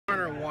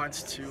honor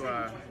wants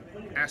to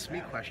ask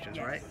me questions,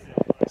 right?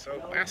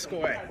 So ask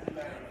away.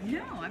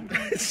 No, I'm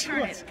going to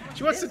turn it.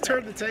 She wants to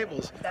turn the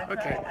tables. That's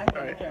Okay, right. I'm all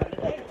going to right. turn the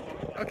table.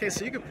 Okay,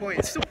 so you can point.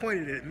 It's still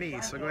pointed at me,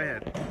 so go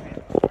ahead.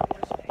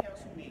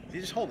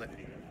 You just hold it.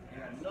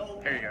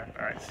 There you go.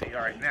 All right. See.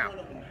 All right. Now,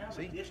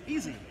 see,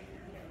 easy.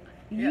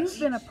 You've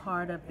been a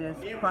part of this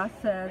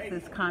process,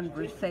 this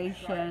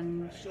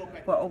conversation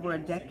for over a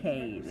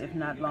decade, if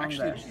not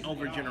longer. Actually,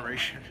 over a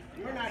generation.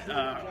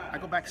 I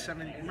go back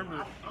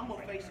remember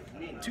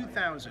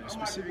 2000,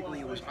 specifically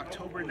it was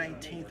October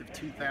 19th of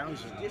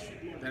 2000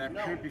 that I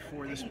appeared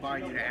before this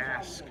body to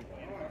ask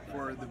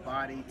for the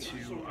body to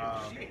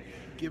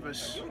give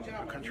us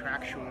a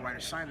contractual right,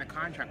 or sign the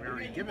contract we'd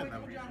already given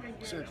them,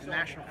 so that the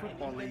National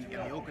Football League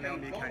and the Oakland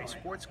Alameda County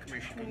Sports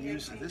Commission could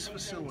use this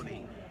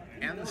facility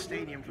and the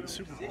stadium for the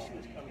Super Bowl.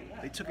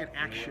 They took an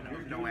action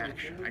of no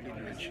action. I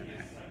didn't mention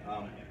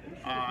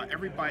that.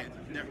 Everybody,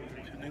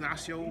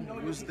 Ignacio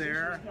was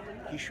there.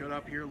 He showed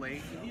up here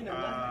late.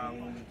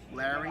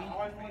 Larry,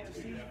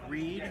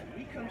 Reed,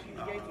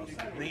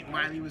 Nate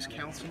Miley was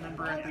council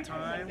member at the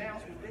time.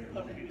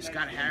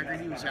 Scott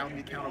Haggerty was out in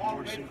the County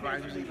Board of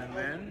Supervisors even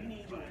then.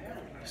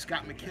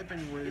 Scott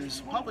McKippen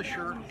was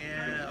publisher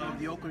of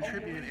the Oakland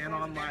Tribune and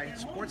Online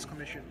Sports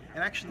Commission,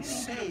 and actually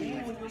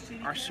saved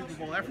our Super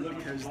Bowl effort,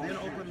 because then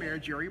Oakland Mayor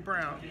Jerry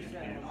Brown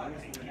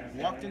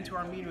walked into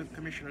our meeting with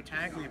Commissioner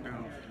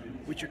Tagliabue,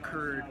 which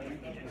occurred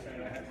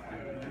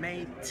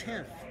May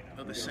 10th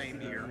of the same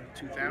year,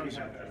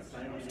 2000,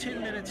 10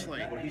 minutes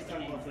late,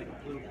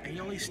 and he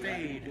only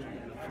stayed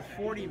for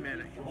 40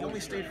 minutes. He only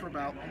stayed for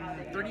about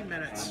 30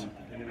 minutes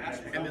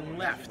and then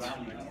left.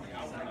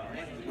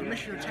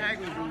 Commissioner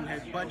Tagliabue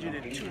had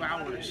budgeted 2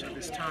 hours of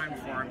his time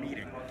for our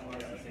meeting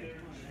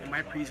and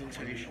my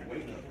presentation.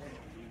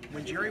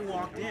 When Jerry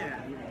walked in,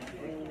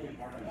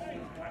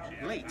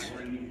 late,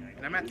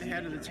 and I'm at the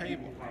head of the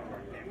table,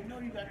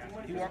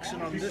 he walks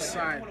in on this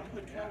side,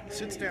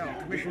 sits down.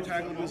 Commissioner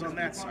Tagliabue's on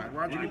that side.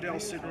 Roger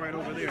Goodell's sitting right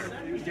over there.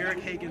 Derek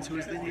Hagans, who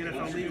is the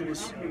NFL legal,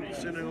 is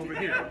sitting over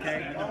here,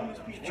 okay?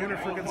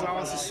 Jennifer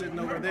Gonzalez is sitting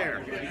over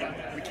there.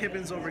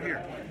 McKibben's over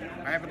here.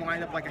 I have it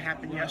lined up like it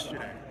happened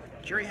yesterday.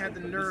 Jerry had the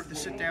nerve to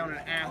sit down and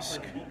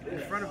ask in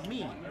front of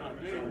me,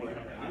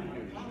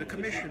 the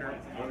commissioner,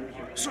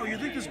 so you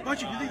think this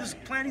budget, you think this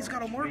plan he's got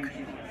to work?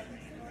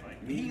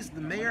 He's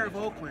the mayor of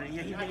Oakland, and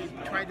yet he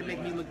tried to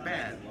make me look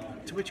bad.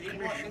 To which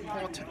Commissioner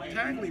Paul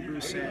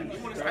Tagliabue said,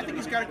 I think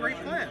he's got a great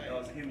plan.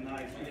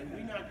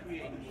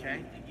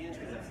 Okay?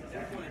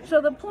 So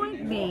the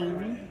point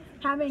being,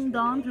 having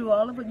gone through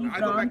all of what you've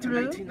gone through.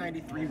 I go back to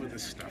 1993 with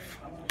this stuff.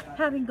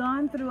 Having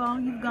gone through all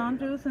you've gone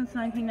through since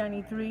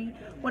 1993,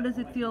 what does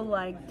it feel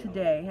like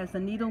today? Has the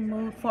needle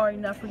moved far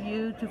enough for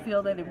you to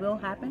feel that it will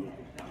happen?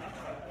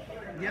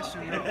 Yes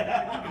and no.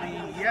 I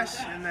mean,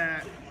 yes, in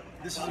that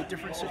this is a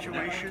different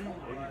situation.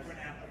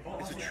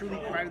 It's a truly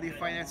privately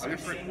financed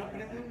effort.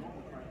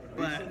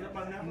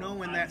 But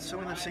knowing that some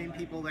of the same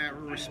people that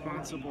were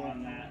responsible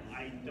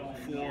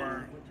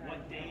for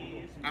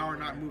our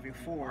not moving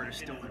forward are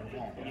still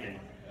involved.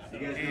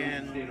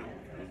 And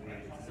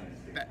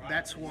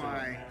that's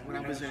why when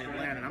I was in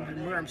Atlanta,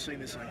 and I'm saying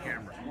this on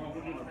camera,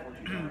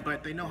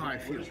 but they know how I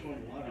feel.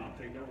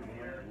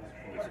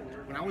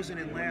 When I was in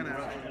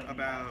Atlanta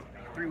about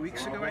 3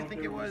 weeks ago, I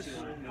think it was,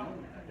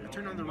 I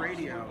turned on the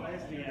radio,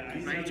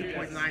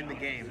 92.9 the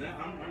game,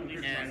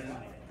 and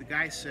the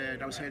guy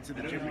said, I was headed to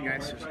the gym, the guy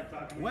says,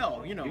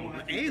 well, you know,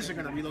 the A's are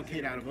going to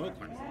relocate out of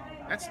Oakland.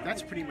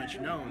 That's pretty much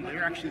known.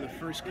 They're actually the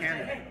first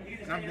candidate.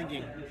 And I'm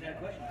thinking,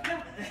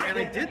 and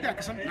I did that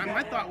because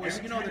my thought was,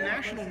 you know, the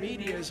national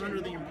media is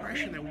under the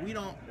impression that we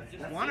don't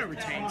want to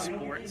retain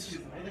sports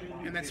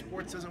and that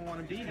sports doesn't want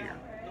to be here.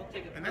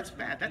 And that's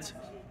bad.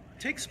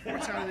 Take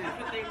sports out of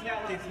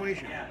the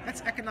equation.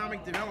 That's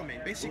economic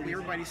development. Basically,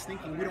 everybody's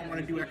thinking we don't want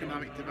to do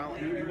economic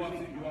development.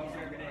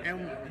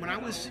 And when I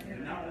was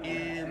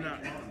in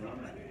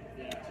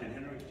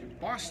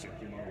Boston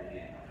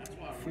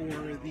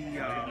for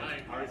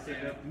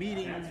the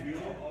meeting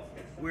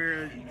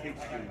where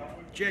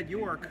Jed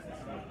York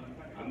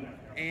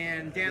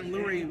and Dan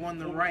Lurie won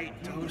the right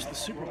to host the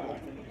Super Bowl,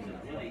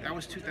 that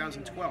was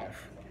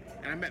 2012.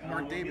 And I met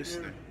Mark Davis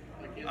then.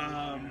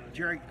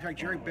 Jerry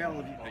Bell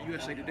of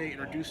USA Today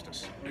introduced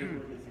us.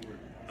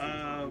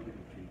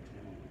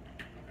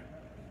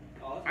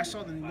 I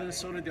saw the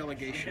Minnesota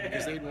delegation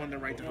because they'd won the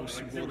right to host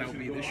Super Bowl. That would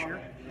be this year,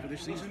 for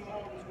this season.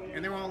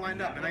 And they were all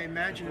lined up. And I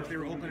imagined if they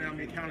were Oakland and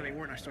Alameda County, and they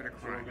weren't, I started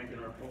crying.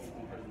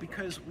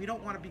 Because we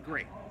don't want to be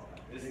great.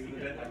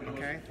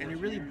 Okay? And it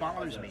really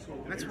bothers me.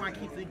 And that's why I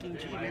keep thinking,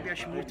 gee, maybe I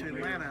should move to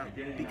Atlanta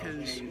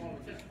because, you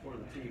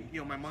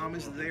know, my mom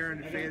is there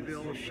in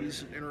Fayetteville.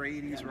 She's in her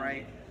 80s,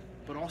 right?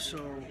 But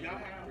also,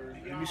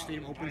 the new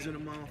stadium opens in a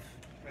month.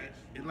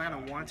 Atlanta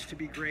wants to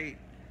be great.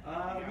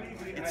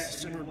 It's a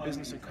center of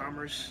business and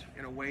commerce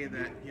in a way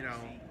that, you know,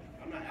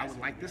 I would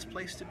like this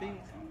place to be.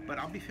 But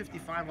I'll be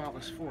 55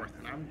 August 4th,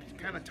 and I'm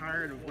kind of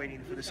tired of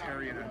waiting for this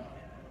area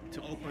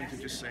to Oakland to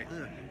just say,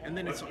 ugh. And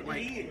then it's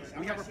like,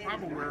 we have a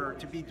problem where,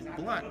 to be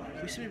blunt,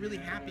 we seem to be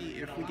really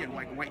happy if we get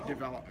like white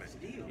development,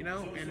 you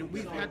know, and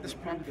we've had this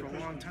problem for a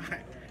long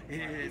time.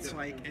 And it's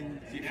like,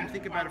 and if you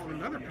think about it from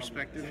another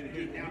perspective,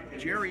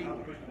 Jerry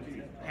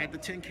had the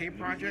 10K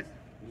project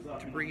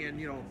to bring in,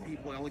 you know,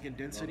 people, elegant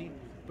density,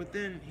 but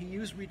then he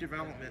used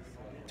redevelopment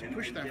to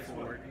push that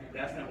forward,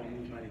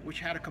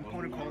 which had a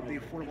component called the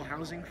Affordable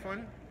Housing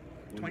Fund,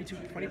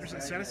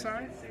 20% set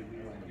aside.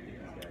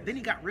 Then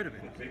he got rid of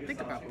it.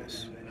 Think about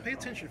this. Pay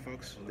attention,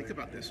 folks. Think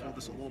about this. Hold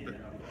this a little bit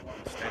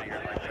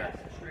steadier like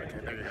that. Okay,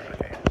 there you go.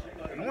 Okay.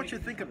 I want you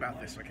to think about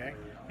this, okay?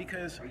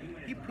 Because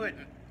he put,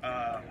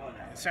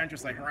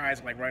 Sandra's like, her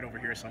eyes are like right over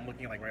here, so I'm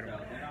looking like right over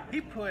here.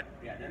 He put,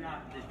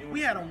 we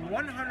had a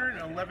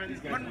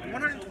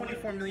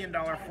 $124 million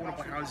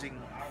affordable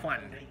housing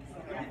fund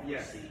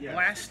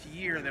last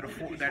year that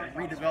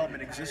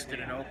redevelopment existed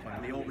in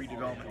Oakland, the old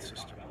redevelopment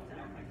system.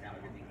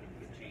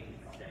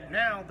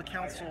 Now the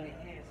council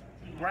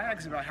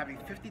brags about having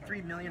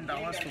 $53 million for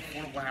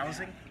affordable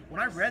housing.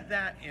 When I read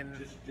that in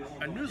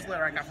a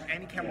newsletter I got from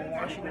Annie Campbell,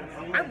 Washington,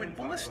 I went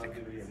ballistic.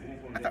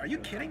 I thought, are you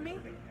kidding me?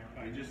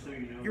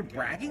 You're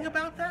bragging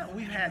about that?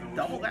 We've had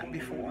double that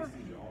before?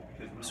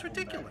 It's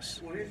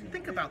ridiculous.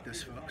 Think about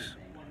this, folks.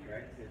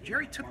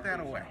 Jerry took that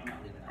away,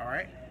 all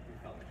right?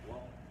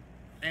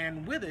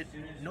 And with it,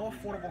 no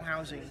affordable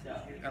housing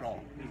at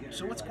all.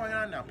 So what's going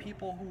on now?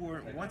 People who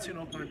were once in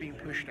Oakland are being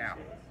pushed out.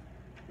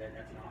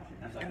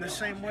 In the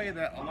same way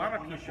that a lot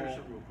of people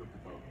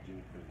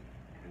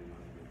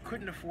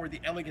couldn't afford the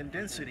elegant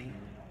density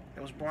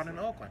that was brought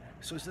into Oakland.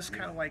 So is this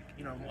kind of like,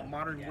 you know, a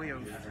modern way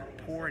of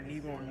poor and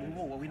Negro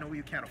removal? Well, we know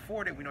you can't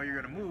afford it. We know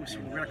you're going to move, so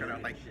we're not going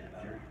to like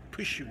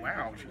push you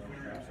out.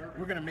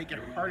 We're going to make it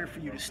harder for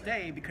you to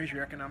stay because of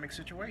your economic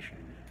situation.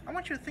 I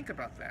want you to think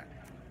about that.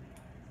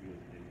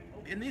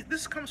 And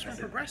this comes from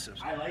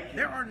progressives.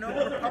 There are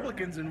no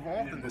Republicans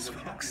involved in this,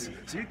 folks.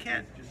 So you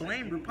can't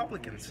blame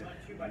Republicans.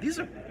 These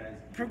are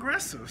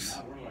progressives,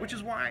 which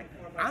is why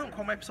I don't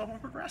call myself a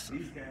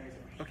progressive.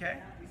 Okay?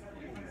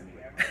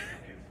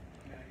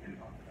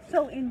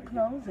 So in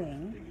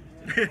closing,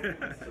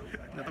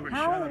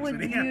 how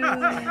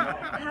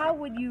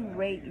would you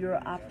rate your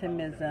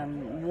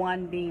optimism,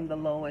 1 being the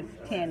lowest,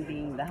 10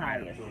 being the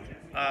highest?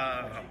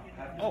 A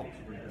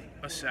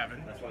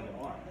 7.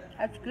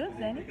 That's good,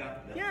 Zennie.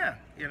 Yeah,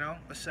 you know,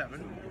 a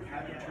 7.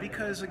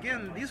 Because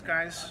again, these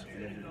guys,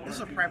 this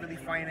is a privately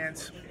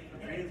financed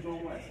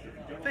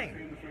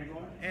thing.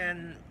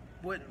 And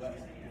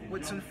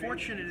what's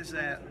unfortunate is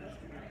that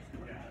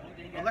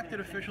elected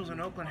officials in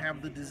Oakland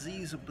have the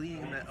disease of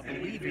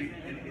believing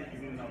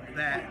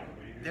that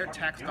their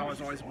tax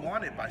dollars are always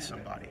wanted by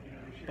somebody.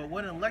 But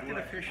what an elected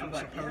official is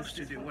supposed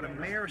to do, what a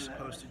mayor is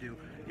supposed to do,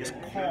 is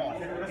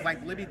call,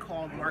 like Libby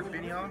called Mark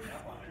Benioff,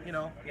 you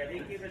know,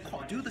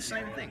 do the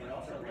same thing.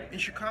 In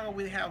Chicago,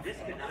 we have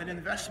an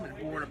investment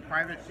board of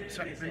private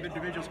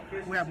individuals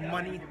who have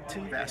money to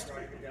invest.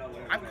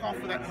 I've called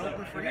for that in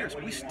Oakland for years.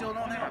 We still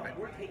don't have it,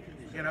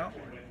 you know?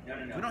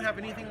 We don't have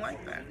anything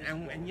like that.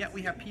 And yet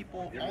we have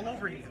people all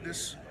over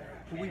this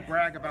who we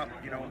brag about,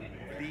 you know,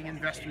 being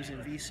investors in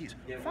VCs.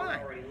 Fine,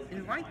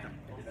 invite them.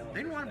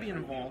 They don't want to be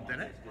involved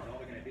in it.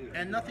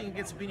 And nothing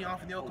against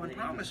Benioff and the Oakland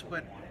Promise,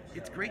 but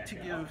it's great to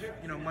give,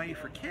 you know, money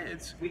for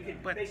kids,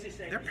 but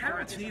their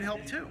parents need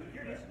help too,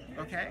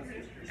 okay?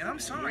 And I'm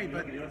sorry,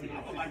 but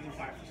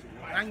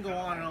I can go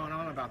on and on and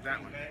on about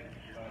that one.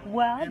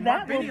 Well, and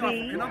that will Benioff,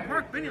 be... And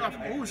Mark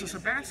Benioff owes us a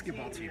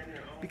basketball team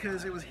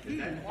because it was he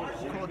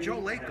who called Joe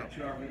Lacob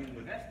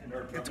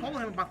and told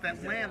him about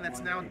that land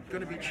that's now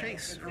going to be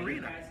Chase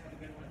Arena.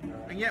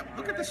 And yet,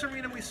 look at this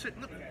arena we sit.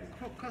 Look,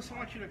 because I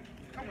want you to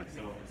come with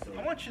me.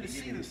 I want you to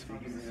see this.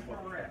 This is where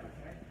we're at.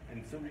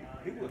 And so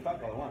people talk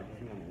about one.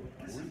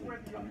 This is where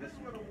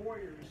the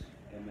Warriors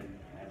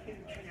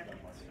became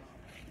champions.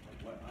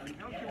 I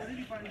don't care what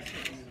anybody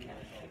says.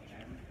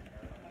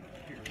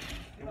 Here.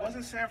 It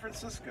wasn't San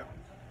Francisco.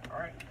 All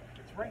right,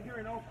 it's right here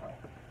in Oakland.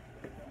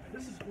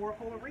 This is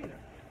Oracle Arena.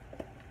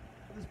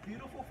 This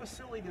beautiful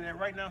facility that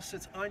right now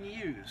sits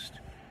unused,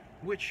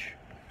 which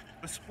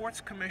a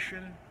sports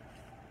commission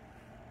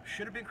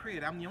should have been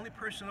created. I'm the only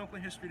person in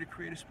Oakland history to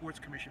create a sports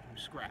commission from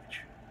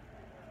scratch.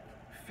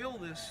 Fill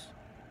this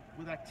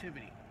with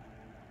activity.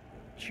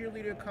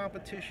 Cheerleader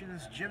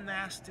competitions,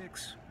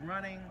 gymnastics,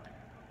 running.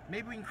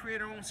 Maybe we can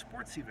create our own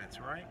sports events,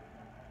 right?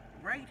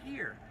 Right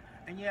here.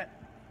 And yet,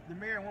 the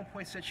mayor at one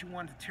point said she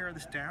wanted to tear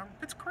this down.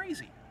 That's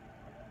crazy.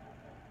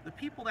 The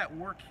people that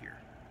work here,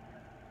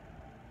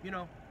 you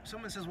know,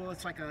 someone says, well,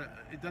 it's like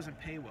it doesn't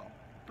pay well.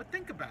 But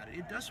think about it.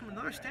 It does from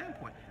another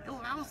standpoint. It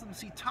allows them to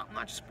see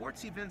top-notch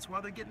sports events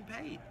while they're getting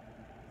paid,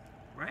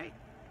 right?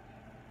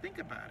 Think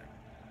about it.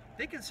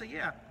 They can say,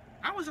 yeah,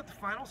 I was at the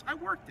finals. I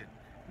worked it.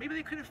 Maybe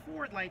they could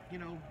afford, like, you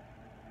know,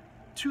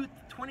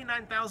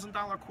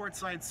 $29,000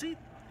 courtside seat.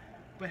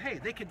 But hey,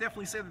 they could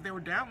definitely say that they were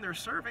down there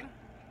serving.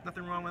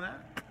 Nothing wrong with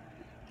that.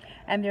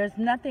 And there's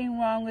nothing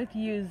wrong with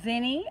you,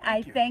 Zennie.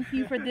 I thank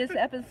you for this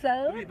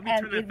episode,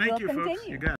 and it will continue.